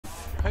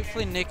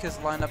Hopefully Nick has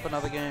lined up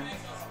another game.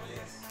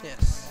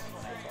 Yes.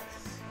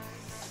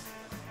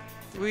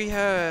 We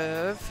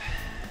have,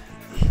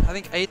 I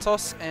think,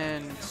 Aetos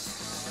and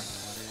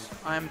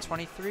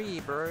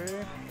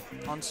im23bro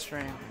on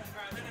stream.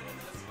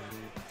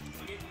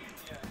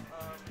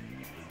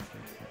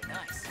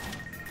 Nice.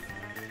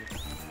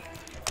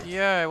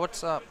 Yo,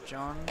 what's up,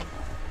 John?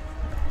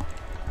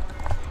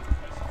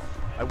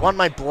 I won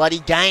my bloody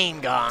game,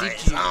 guys.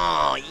 Did you?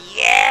 Oh,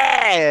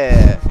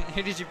 yeah!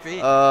 Who did you beat?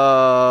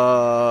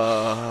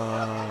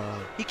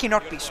 He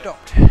cannot be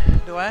stopped.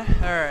 Do I?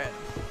 Alright.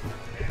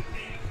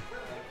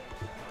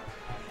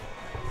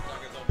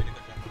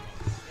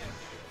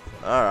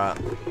 Alright.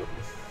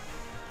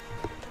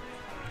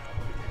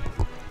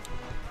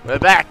 We're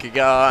back,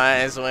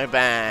 guys. We're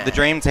back. The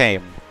dream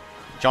team.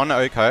 John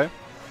Oko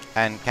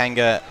and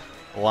Kanga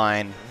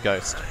Line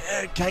Ghost.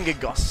 Kanga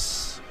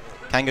Goss.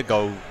 Kanga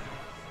Go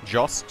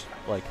Jost?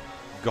 Like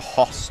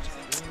Gohost.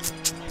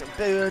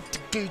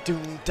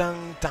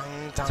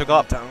 Took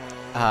up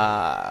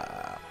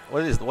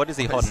what is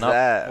he holding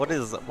up? What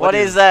is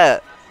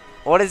that?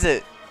 What is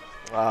it?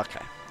 Oh,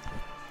 okay.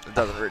 It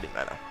doesn't really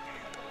matter.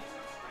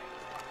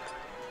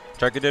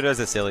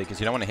 Chocodoodles are silly because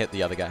you don't want to hit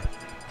the other guy.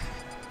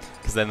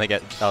 Because then they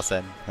get us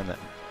in and then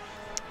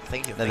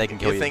they can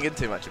kill you. You're thinking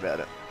too much about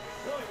it.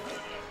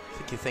 I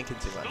think you're thinking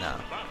too much. No.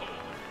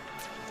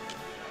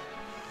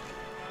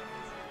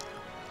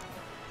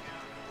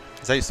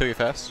 Is that still your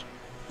first?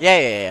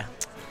 Yeah.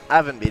 I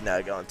haven't been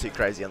going too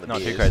crazy on the Not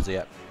beers. too crazy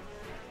yet.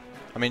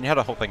 I mean, you had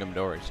a whole thing of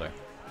Midori, so.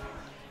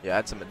 Yeah, I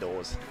had some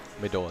Midors.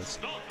 Midors.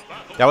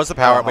 That was the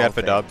power up we had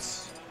for thing.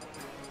 dubs.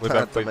 We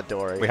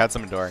Midori. We had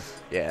some Midori.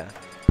 Yeah.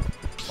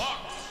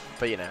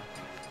 But you know.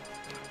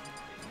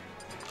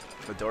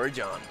 Midori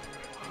John.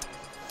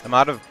 I'm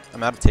out of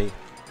tea.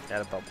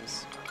 Out of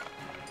bubbles.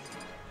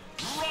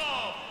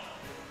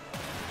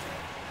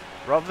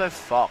 Rob the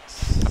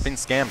Fox. I've been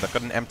scammed. I've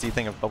got an empty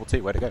thing of bubble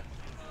tea. Where'd it go?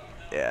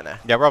 Yeah, no.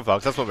 Yeah, Rob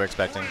Fox. That's what we're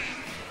expecting.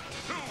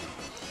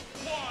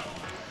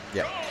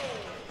 Yeah.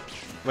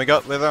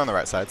 They're on the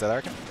right side, so I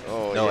reckon.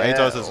 Oh, no, yeah.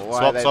 Aetos is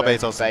swap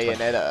Aetos.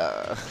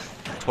 Bayonetta.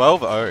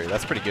 12-0.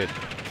 That's pretty good.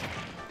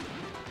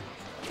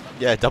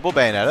 Yeah, double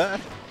Bayonetta.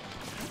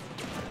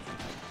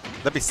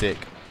 That'd be sick.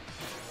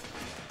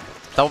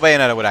 Double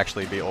Bayonetta would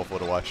actually be awful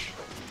to watch.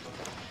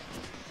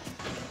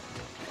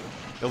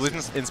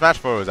 In Smash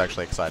 4 it was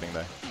actually exciting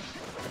though.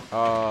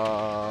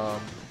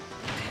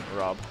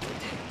 Rob.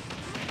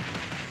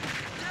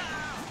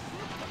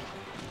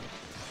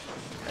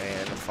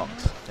 And the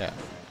Fox. Yeah.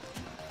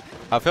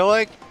 I feel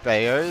like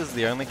Bayo is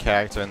the only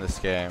character in this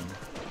game,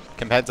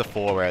 compared to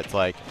 4, where it's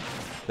like,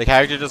 the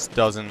character just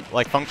doesn't,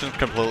 like, functions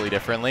completely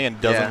differently and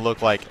doesn't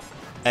look like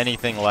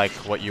anything like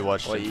what you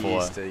watched in 4.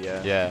 Used to,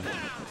 yeah. Yeah.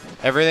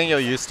 Everything you're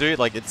used to,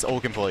 like, it's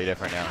all completely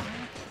different now.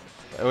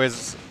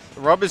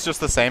 Rob is just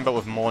the same, but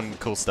with more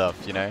cool stuff,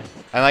 you know?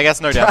 And I guess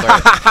no down throw.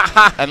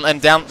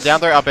 and down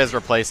throw up is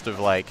replaced with,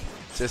 like,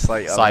 just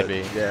like side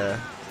B. Yeah.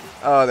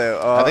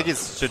 Oh, I think he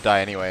should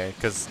die anyway,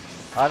 because...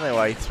 I don't know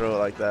why he threw it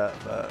like that,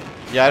 but...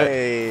 Yeah,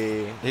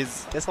 hey,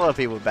 there's a lot of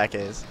people with back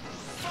airs.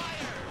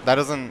 That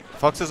doesn't...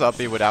 Fox's up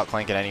B would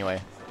outclank it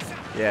anyway.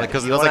 Yeah.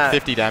 Because it does like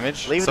 50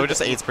 damage, so it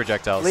just eats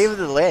projectiles. Leave it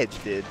to the ledge,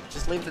 dude.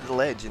 Just leave it to the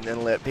ledge and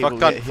then let people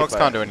get hit Fox by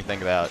can't it. do anything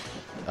without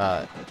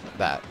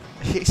that.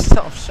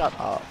 Stop, shut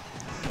up.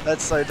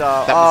 That's so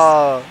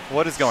dumb.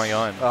 What is going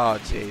on? Oh,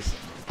 jeez.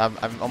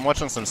 I'm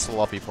watching some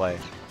sloppy play.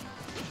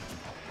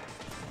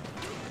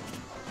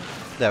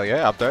 There we go,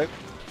 up throw.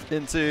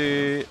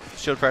 Into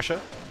shield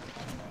pressure.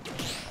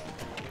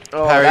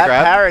 Oh, parry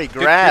grab. Parry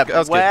grab. That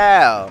was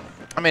wow.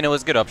 Good. I mean, it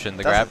was good option,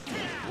 the grab.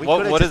 We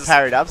could have just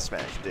parried up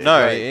smash, dude.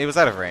 No, it was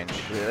out of range.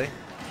 Really?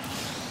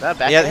 That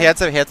back he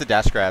had to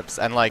dash grabs,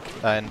 and like,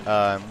 when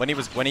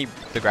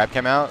the grab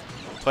came out,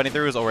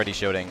 23 was already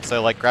shielding.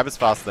 So like, grab is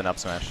faster than up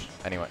smash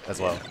anyway as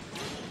well.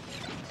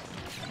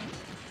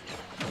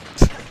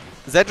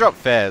 Z drop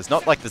fairs,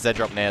 not like the Z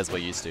drop nairs we're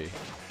used to,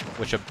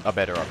 which are a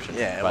better option.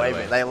 Yeah, by wait the a way.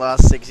 minute. They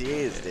last 6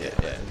 years, dude.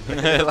 Yeah.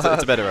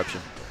 it's a better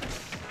option.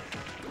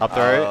 Up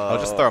throw. I'll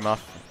just throw him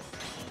off.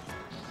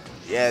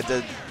 Yeah,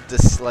 that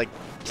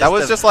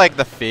was just like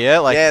the fear.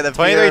 Like, yeah, the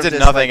 23 fear did of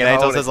nothing, just,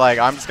 and like, Aetos is like,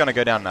 I'm just gonna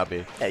go down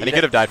Nubby. Yeah, and he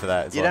could have died for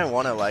that as well. You don't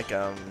want to like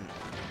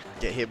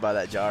get hit by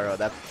that gyro.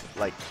 That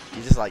like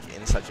you're just like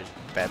in such a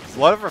bad position.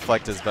 A lot of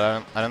reflectors,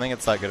 but I don't think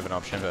it's that good of an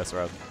option versus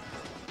Rob.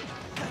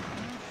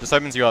 Just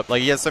opens you up.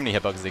 Like, he has so many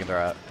hitboxes he can throw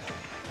out.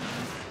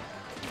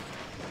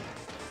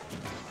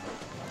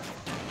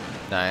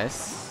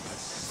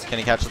 Nice. Can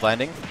he catch the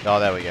landing? Oh,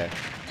 there we go.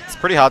 It's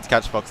pretty hard to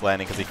catch Fox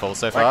landing because he falls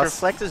so like, fast.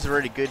 reflector's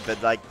really good,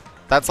 but like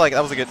that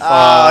was a good. he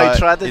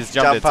tried to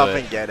jump up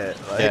and get it.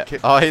 Like, yeah.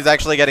 Oh, he's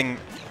actually getting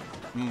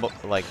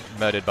like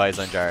murdered by his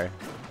own gyro.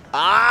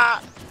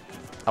 Ah!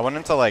 I want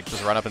him to like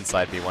just run up and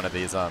side B one of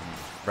these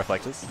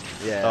reflectors.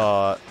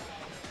 Yeah.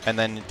 And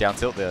then down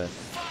tilt there.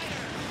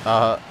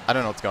 I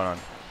don't know what's going on.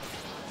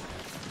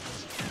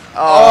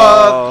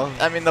 Oh.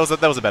 I mean, that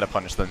was a better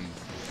punish than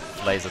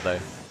laser though.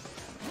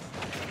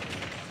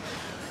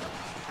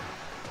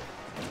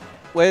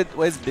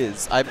 Where's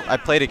Biz? I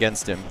played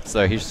against him,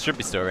 so he should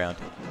be still around.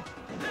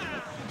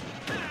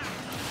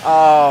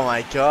 Oh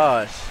my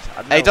gosh.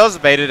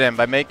 Aetos baited him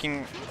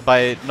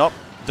by not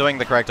doing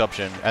the correct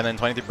option, and then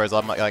 23bro's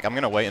like, I'm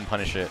gonna wait and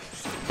punish it.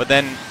 But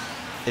then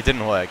it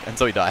didn't work, and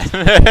so he died.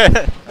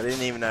 I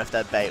didn't even know if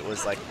that bait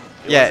was like...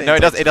 Yeah, no,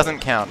 it doesn't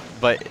count,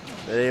 but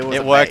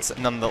it worked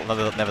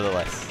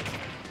nevertheless.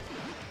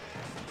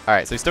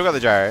 Alright, so he's still got the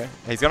gyro.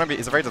 He's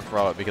afraid to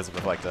throw it because of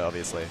Reflector,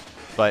 obviously.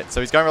 But, so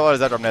he's going for a lot of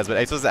Z-drop Nez, but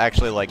Aetos is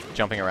actually, like,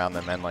 jumping around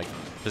them and, like,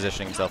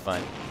 positioning himself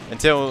fine.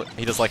 Until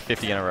he does, like,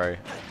 50 in a row.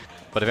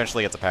 But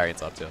eventually gets a parry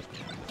and up to it.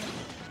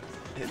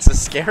 It's a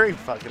scary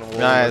fucking wall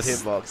nice.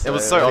 with hitbox. It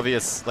was so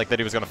obvious, like, that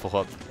he was going to full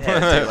hop.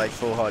 Yeah, do, like,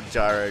 full hot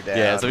gyro down.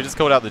 Yeah, so he just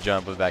called out the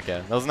jump with back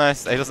air. That was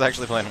nice. Aetos is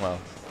actually playing well.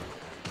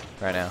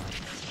 Right now.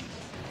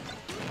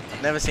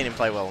 I've never seen him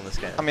play well in this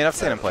game. I mean, I've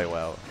seen him play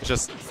well. It's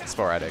just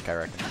sporadic, I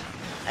reckon.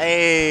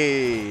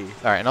 Hey!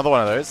 Alright, another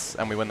one of those,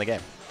 and we win the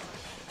game.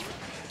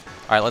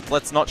 Alright,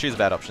 let's not choose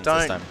bad options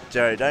this time.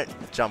 Joe, don't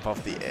jump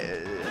off the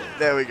edge.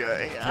 There we go.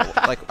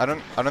 Like, I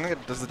don't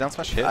think does the down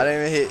smash hit? I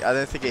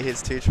don't think it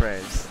hits 2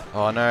 frames.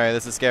 Oh no,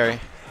 this is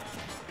scary.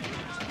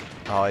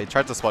 Oh, he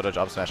tried to spot dodge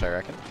up smash, I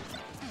reckon.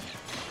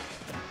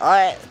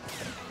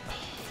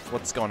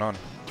 What's going on?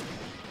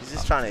 He's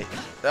just trying to...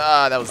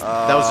 Ah, that was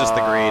just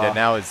the greed, and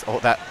now is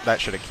that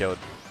should have killed.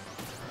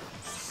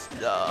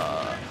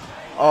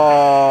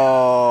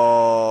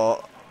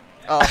 Oh.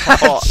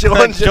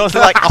 John's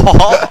like,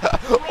 oh.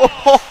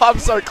 Oh, I'm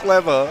so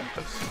clever.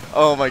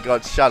 Oh my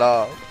god, shut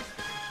up.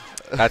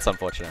 That's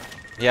unfortunate.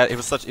 Yeah, he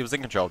was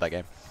in control of that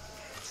game.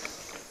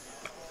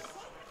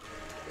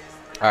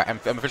 Alright,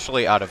 I'm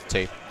officially out of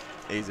T.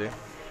 Easy.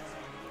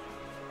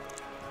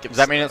 Does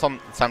that mean it's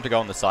time to go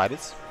on the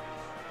siders?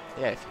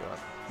 Yeah, if you want.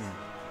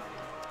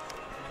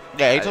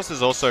 Yeah, Aetos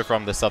is also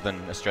from the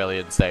southern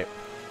Australian state.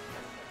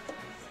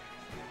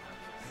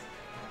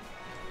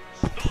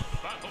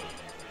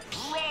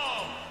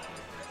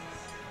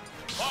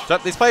 So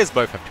these players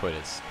both have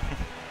Twitters.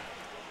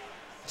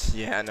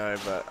 Yeah, I know,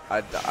 but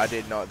I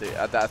did not do.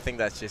 I think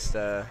that's just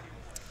Alright,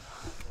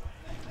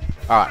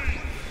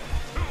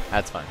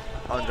 that's fine.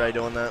 Andre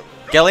doing that.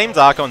 Galim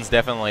Darkon's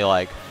definitely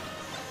like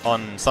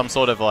on some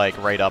sort of like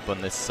rate up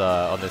on this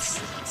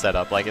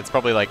setup. Like it's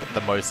probably like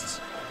the most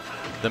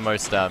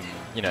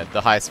you know,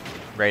 the highest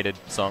rated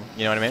song.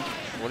 You know what I mean?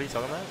 What are you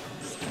talking about?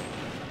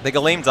 The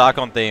Galim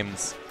Darkon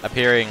themes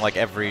appearing like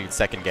every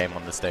second game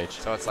on the stage.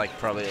 So it's like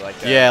probably like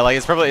yeah, like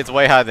it's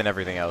way higher than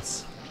everything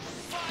else.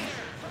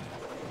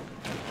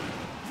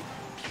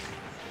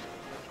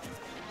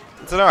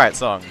 It's an alright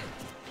song,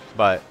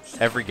 but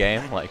every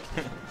game, like,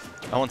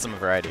 I want some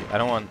variety. I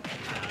don't want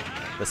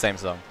the same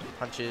song.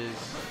 Punches.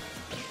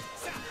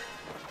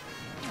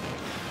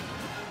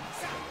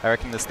 I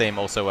reckon this theme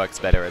also works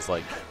better as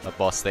like a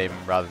boss theme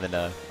rather than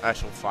a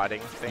actual fighting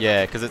thing.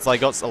 Yeah, because it's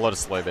like got a lot of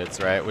slow bits,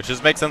 right? Which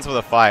just makes sense with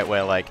a fight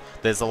where like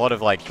there's a lot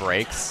of like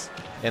breaks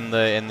in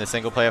the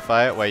single player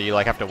fight where you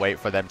like have to wait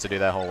for them to do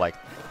that whole like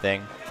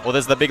thing. Or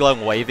there's the big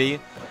long wavy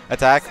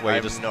attack where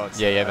you just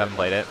you haven't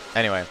played it.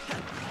 Anyway,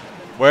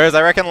 whereas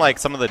I reckon like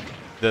some of the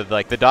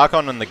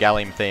Darkon and the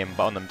Galim theme,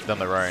 but on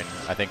their own,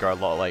 I think are a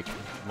lot like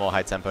more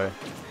high tempo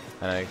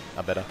and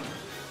are better.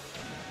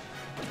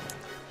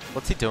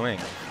 What's he doing?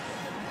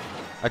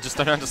 I just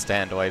don't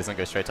understand why he doesn't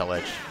go straight to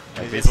ledge.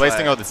 Like, he's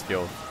wasting all this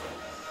fuel.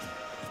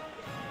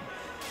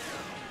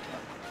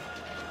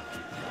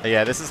 But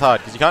yeah, this is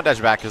hard because you can't dash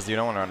back because you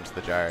don't want to run into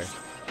the gyro.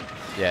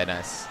 Yeah,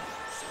 nice.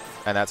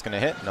 And that's gonna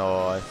hit?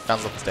 No, it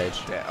bounces off the stage.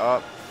 Yeah.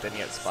 Oh, then you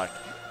get spiked.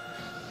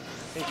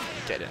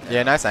 Get in there.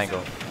 Yeah, nice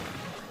angle.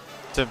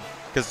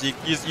 Because you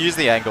use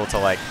the angle to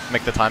like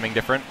make the timing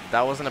different.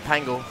 That wasn't a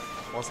pangle.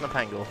 Wasn't a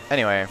pangle.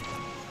 Anyway,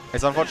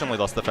 it's unfortunately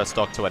lost the first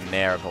stock to a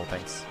nair of all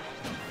things.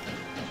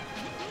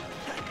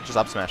 Just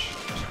up smash.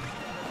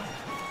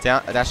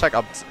 Down dash like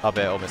up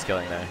air, almost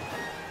killing there.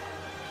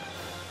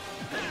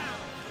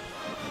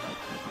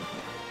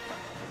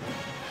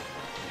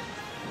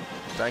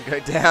 Don't go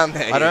down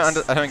there. I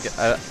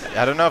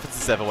don't know if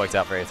this ever worked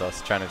out for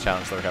Aetos trying to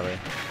challenge the recovery.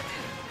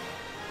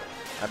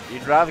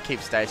 You'd rather keep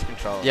stage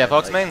control. Yeah,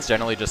 Fox mains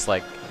generally just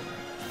like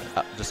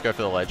just go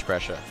for the ledge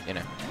pressure, you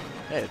know.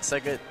 Yeah, it's so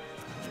good.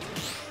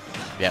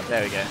 Yeah,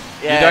 there we go.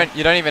 Yeah.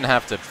 You don't even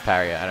have to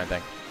parry it, I don't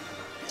think.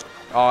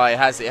 Oh, it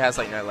has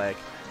like no leg.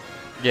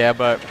 Yeah,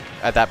 but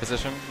at that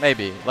position,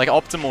 maybe. Like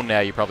optimal now,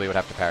 you probably would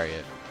have to parry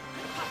it.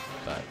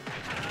 But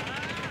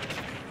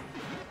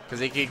because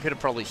he could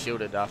have probably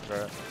shielded after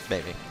it.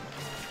 Maybe.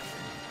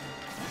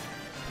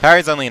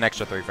 Parry's only an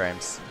extra 3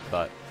 frames,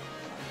 but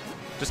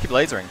just keep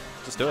lasering.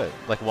 Just do it.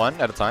 Like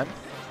one at a time.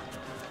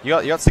 You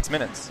got 6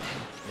 minutes.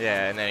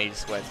 Yeah, and then he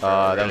just went for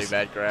a really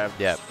bad grab.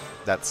 Yeah,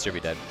 that should be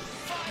dead.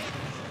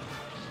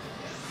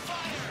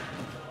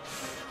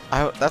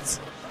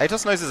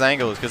 Aetos knows his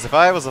angles, because if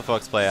I was a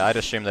Fox player, I'd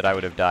assume that I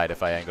would have died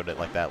if I angled it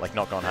like that, like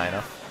not gone high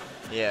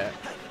enough. Yeah.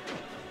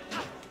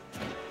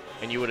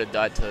 And you would have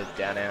died to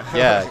down air.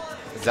 Yeah,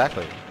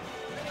 exactly.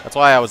 That's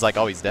why I was like,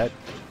 oh, he's dead.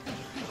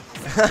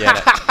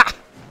 Yeah, no.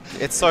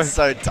 It's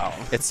so dumb.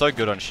 It's so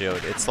good on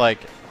shield. It's like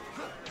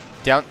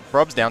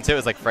Rob's down tilt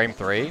is like frame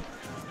 3.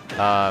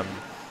 On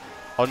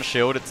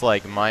shield, it's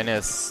like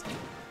minus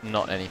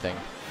not anything.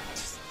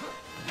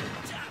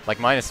 Like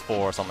minus 4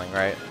 or something,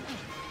 right?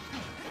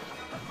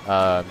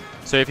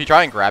 So if you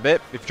try and grab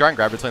it, between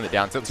the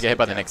down tilts, you get hit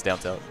by the next down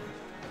tilt.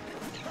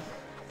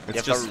 You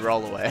have to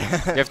roll away.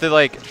 You have to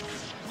like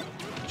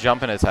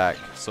jump and attack.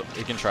 So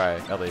you can try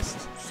at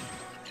least.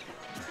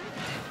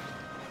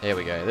 Here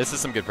we go. This is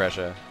some good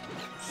pressure.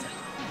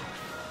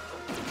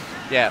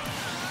 Yeah.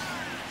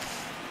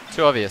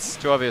 Too obvious.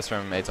 Too obvious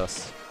from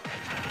Aetos.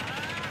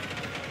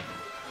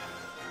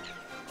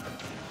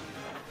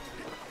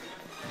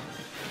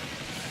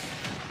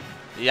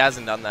 He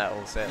hasn't done that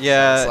all set.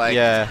 Yeah, so it's like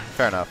yeah.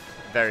 Fair enough.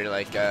 very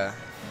like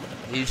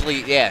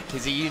usually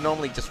because he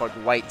normally just like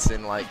waits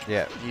and like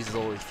uses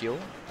all his fuel.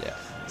 Yeah.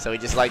 So he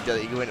just like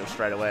you go into it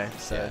straight away.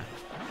 So yeah.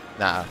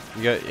 Nah,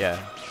 you go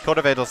Caught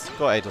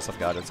Aetos off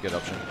guard. It's a good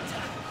option.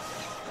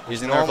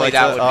 Using normally the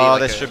that would be like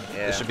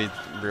this should be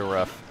real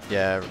rough.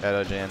 Yeah,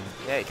 Edge. Yeah,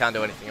 you can't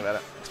do anything about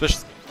it.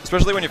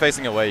 Especially when you're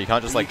facing away, you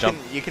can't just like jump.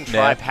 You can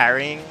try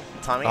parrying,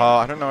 timing. Oh,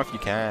 I don't know if you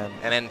can.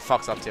 And then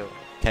Fox up tilt.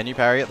 Can you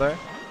parry it though?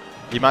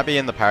 You might be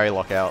in the parry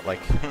lockout,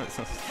 like.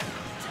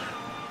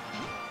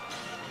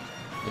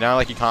 You know,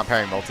 like you can't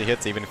parry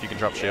multi-hits even if you can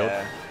drop shield.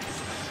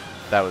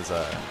 That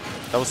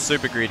was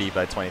super greedy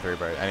by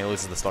 23bro, and he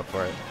loses the stock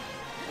for it.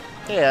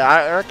 Yeah,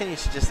 I reckon you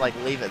should just like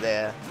leave it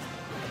there,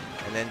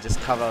 and then just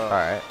cover. All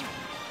right.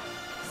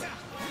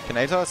 Can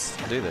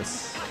Aetos do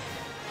this?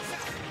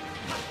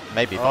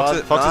 Maybe.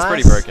 Fox is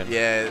pretty broken.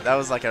 Yeah, that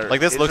was like a.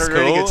 Like this looks cool.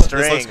 Really good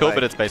string, this looks cool, like,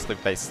 but it's basically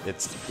base.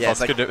 It's yeah, Fox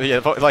like, could do. Yeah,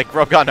 like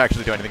Rob can't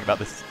actually do anything about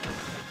this.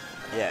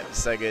 Yeah, it's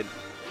so good.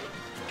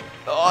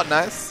 Oh,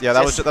 nice. Yeah,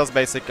 that was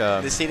basic.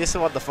 See, this is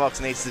what the Fox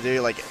needs to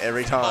do like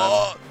every time.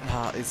 Oh,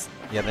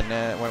 yeah, the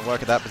net won't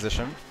work at that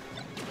position.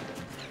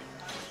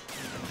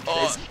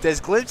 Oh.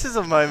 There's glimpses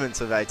of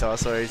moments of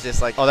Aetos where he's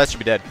just like, oh, that should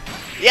be dead.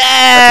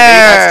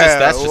 Yeah,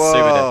 that's just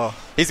super dead.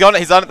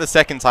 He's done it the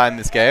second time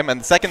this game, and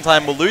the second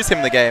time will lose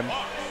him the game.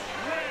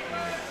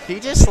 He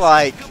just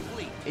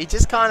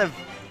kind of.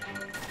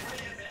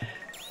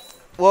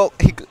 Well,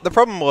 the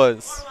problem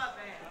was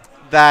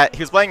that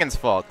he was playing against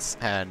Fox,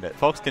 and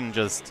Fox can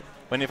just,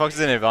 when Fox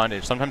is in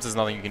advantage, sometimes there's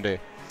nothing you can do.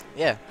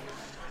 Yeah.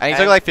 And he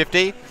took like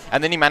 50,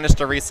 and then he managed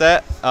to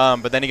reset,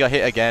 but then he got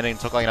hit again and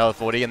took like another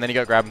 40, and then he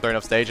got grabbed and thrown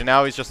off stage, and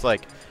now he's just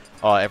like,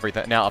 oh,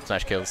 everything. Now up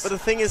smash kills. But the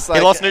thing is, like,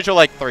 he lost neutral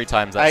like 3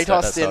 times.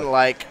 Aetos didn't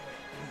like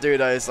do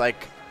those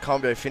like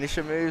combo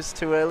finisher moves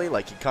too early.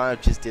 Like he kind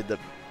of just did the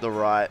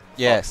right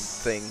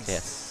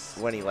things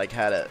when he like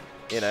had it.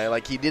 You know,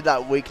 like he did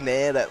that weak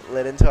nair that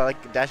led into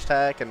like a dash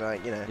attack, and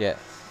like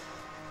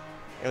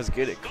it was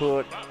good. It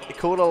caught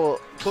all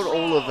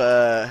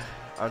of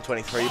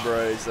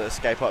im23bro's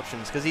escape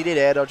options, because he did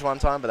air dodge one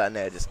time, but that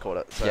nair just caught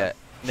it. So.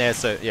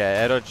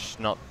 Air dodge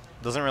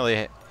doesn't really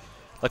hit.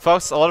 Like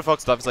Fox, a lot of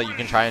Fox stuff is like you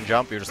can try and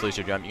jump, you'll just lose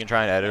your jump. You can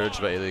try and air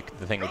dodge, but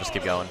the thing will just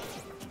keep going.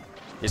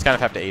 You just kind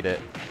of have to eat it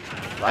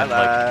and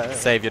like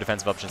save your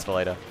defensive options for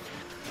later.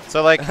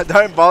 So like,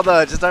 don't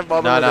bother, just don't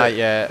bother. No,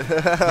 yeah.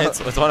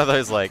 It's one of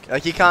those like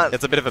you can't.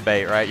 It's a bit of a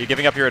bait, right? You're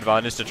giving up your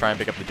advantage to try and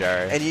pick up the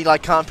gyro, and you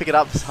like can't pick it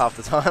up half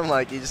the time.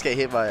 Like you just get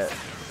hit by it.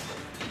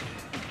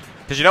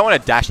 Because you don't want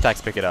to dash attack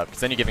to pick it up,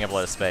 because then you're giving up a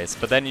lot of space.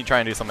 But then you try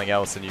and do something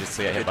else, and you just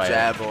get hit by a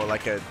jab or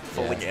like a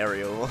falling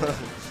aerial.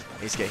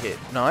 You just get hit.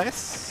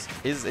 Nice.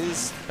 He's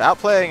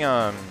outplaying.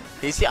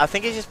 I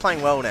think he's just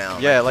playing well now.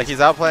 Yeah, like he's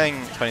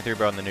outplaying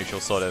 23bro on the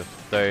neutral sort of.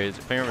 Though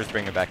Premium is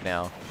bringing it back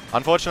now.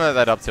 Unfortunately,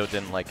 that up tilt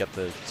didn't like get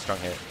the strong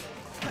hit.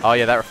 Oh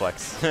yeah, that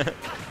reflects. Look at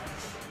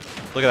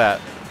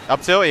that.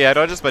 Up tilt, yeah,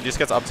 dodges, but just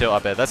gets up tilt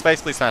up air. That's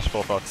basically Smash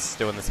 4 Fox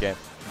doing this game.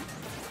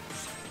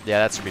 Yeah,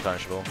 that should be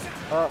punishable.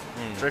 Oh,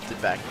 drifted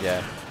back.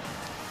 Yeah.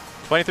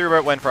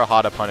 23bro went for a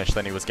harder punish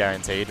than he was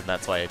guaranteed, and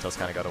that's why Aetos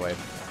kind of got away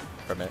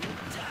from it.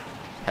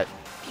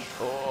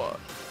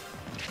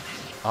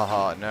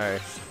 Oh, no.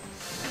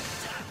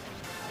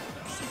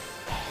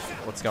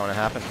 What's going to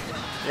happen?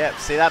 Yeah,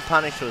 see, that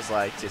punish was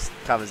like, just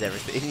covers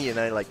everything, you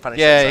know, like punish.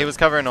 Yeah, he was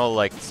covering all,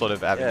 like, sort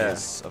of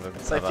avenues of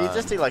So if you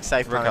just do, like,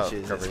 safe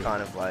punishes, it's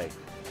kind of like...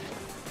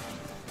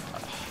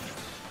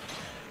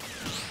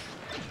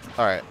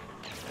 Alright.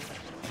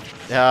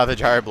 Yeah, the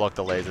gyro blocked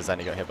the lasers and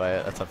he got hit by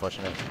it. That's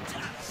unfortunate.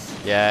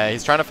 Yeah,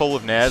 he's trying to fall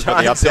with nairs,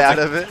 but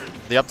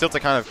the up tilts are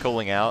kind of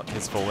cooling out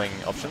his falling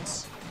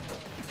options.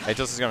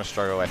 Aetos is going to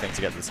struggle, I think,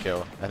 to get this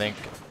kill. I think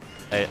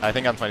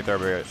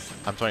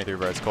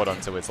im23bro's caught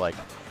on to his like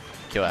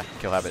kill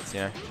habits, you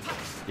know.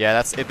 Yeah,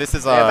 that's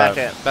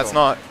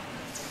not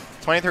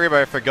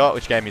 23bro forgot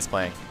which game he's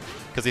playing,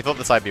 because he thought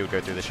the side B would go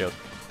through the shield.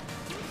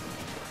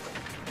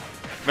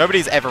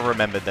 Nobody's ever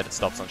remembered that it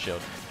stops on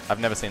shield. I've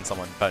never seen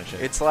someone punish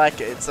it. It's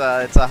like it's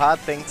a hard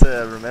thing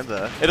to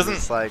remember. It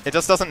doesn't. Like, it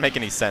just doesn't make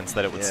any sense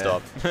that it would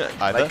stop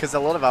either. Because a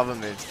lot of other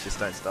moves just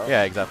don't stop.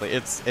 Yeah, exactly.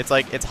 It's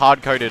like it's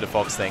hard coded a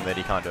Fox thing that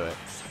he can't do it.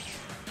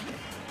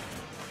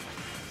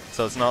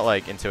 So it's not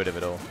like intuitive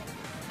at all.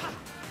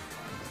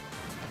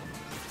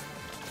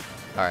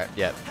 All right.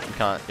 Yeah. You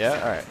can't. Yeah.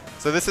 All right.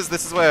 So this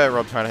is where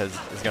Rob Turner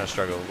is going to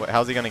struggle.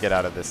 How's he going to get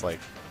out of this like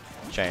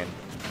chain.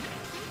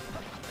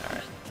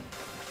 Alright.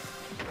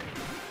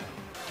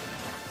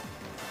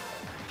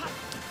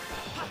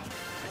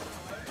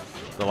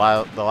 The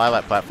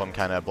Lilac platform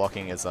kind of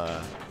blocking his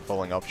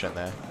falling option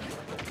there.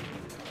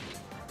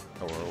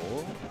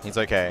 Oh, he's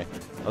okay.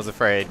 I was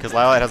afraid, because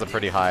Lilac has a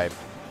pretty high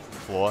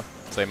floor,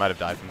 so he might have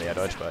died from the air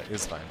dodge, but he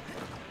was fine.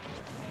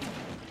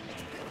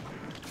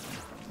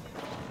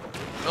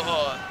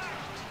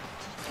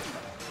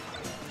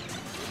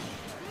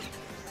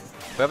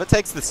 Whoever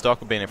takes this stock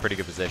will be in a pretty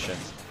good position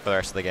for the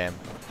rest of the game.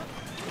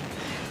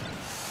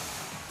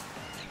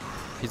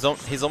 He's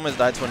almost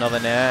died to another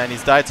Nair, and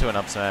he's died to an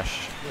up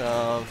smash.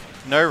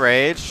 No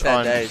rage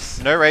on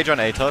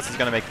Aetos is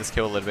going to make this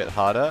kill a little bit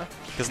harder,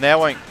 because Nair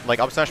won't, like,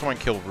 up smash won't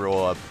kill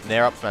Raw.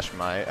 Nair up smash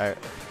might. But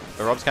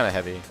Rob's kind of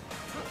heavy.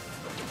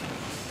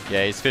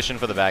 Yeah, he's fishing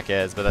for the back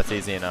airs, but that's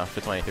easy enough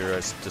for 23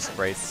 rows. Just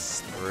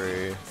race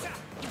through,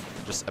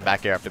 just a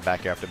back air after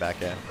back air after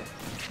back air,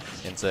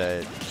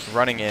 into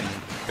running in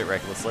a bit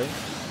recklessly.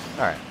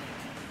 All right.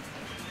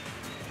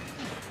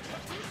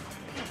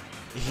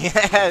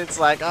 Yeah, it's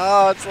like,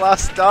 oh, it's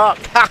last stock.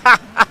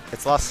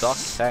 It's last stock.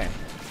 Dang.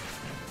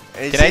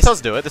 It's Can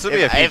Aetos do it? This would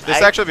be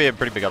this actually be a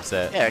pretty big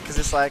upset. Yeah, because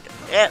it's like,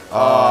 yeah.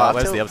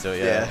 Where's the up tilt?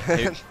 Yeah.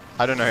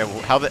 I don't know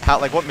how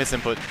like what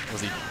misinput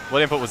was he?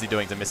 What input was he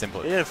doing to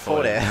misinput? He did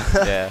forward air.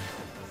 Yeah.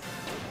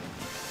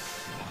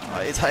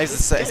 I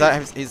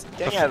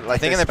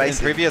think in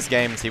previous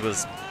games he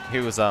was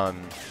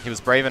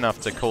brave enough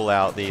to call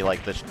out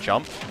the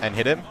jump and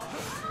hit him.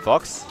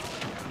 Fox.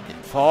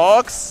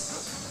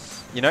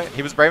 You know,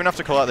 he was brave enough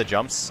to call out the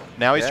jumps.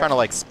 Now he's trying to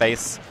like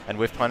space and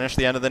whiff punish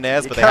the end of the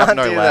nairs, but they have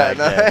no lag.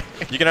 That,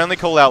 no. You can only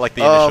call out like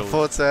the initial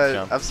forward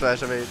jump. Up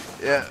smash, I mean.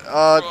 Yeah.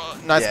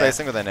 Nice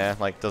spacing with an air,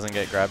 like doesn't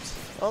get grabbed.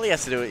 All he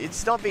has to do,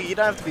 it's not be, you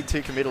don't have to be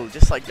too committal.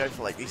 Just like go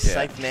for like these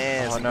safe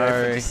nairs. Oh and no,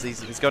 go for just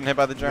these he's gotten hit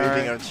by the giant.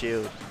 Moving on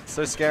shield.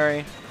 So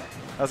scary.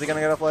 How's he gonna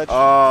get off ledge?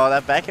 Oh,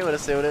 that back air would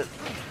have sealed it.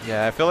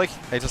 Yeah, I feel like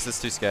Aetos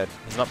is too scared.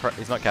 He's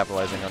not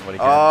capitalizing on what he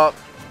can. Oh,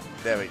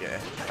 there we go.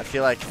 I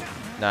feel like.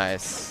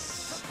 Nice.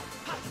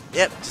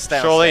 Yep, just stay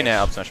Surely on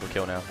now up smash will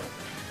kill now.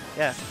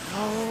 Yeah.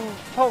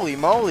 Holy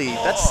moly,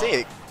 that's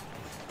sick.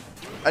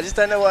 I just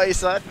don't know why you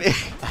signed me.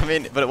 I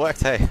mean, but it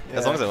worked, hey. Yeah.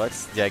 As long as it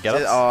works. Yeah, get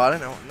up. Oh, I don't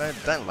know. No,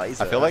 don't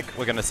laser. I feel like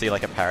we're going to see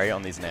like a parry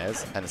on these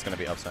nairs, and it's going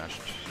to be up smash.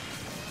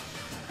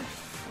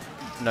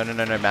 No,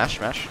 mash.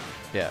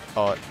 Yeah.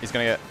 Oh, he's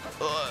going to get...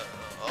 Oh,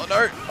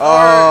 no.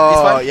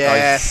 Oh,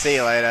 yeah, see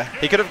you later.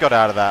 He could have got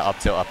out of that up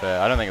tilt up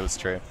air. I don't think it was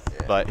true.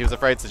 Yeah. But he was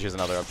afraid to choose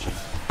another option.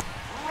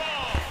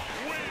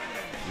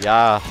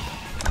 Yeah.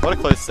 What a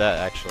close set,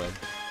 actually.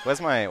 Where's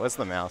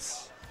the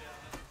mouse?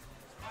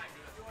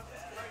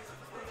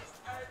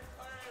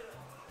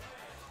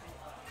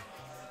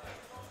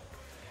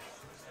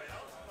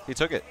 He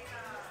took it.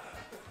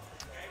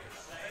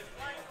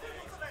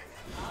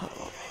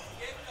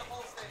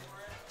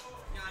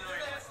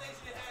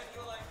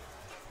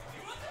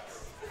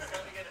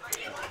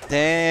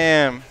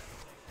 Damn.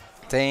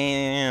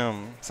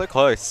 So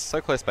close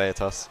by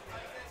Aetos.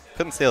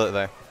 Couldn't steal it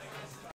though.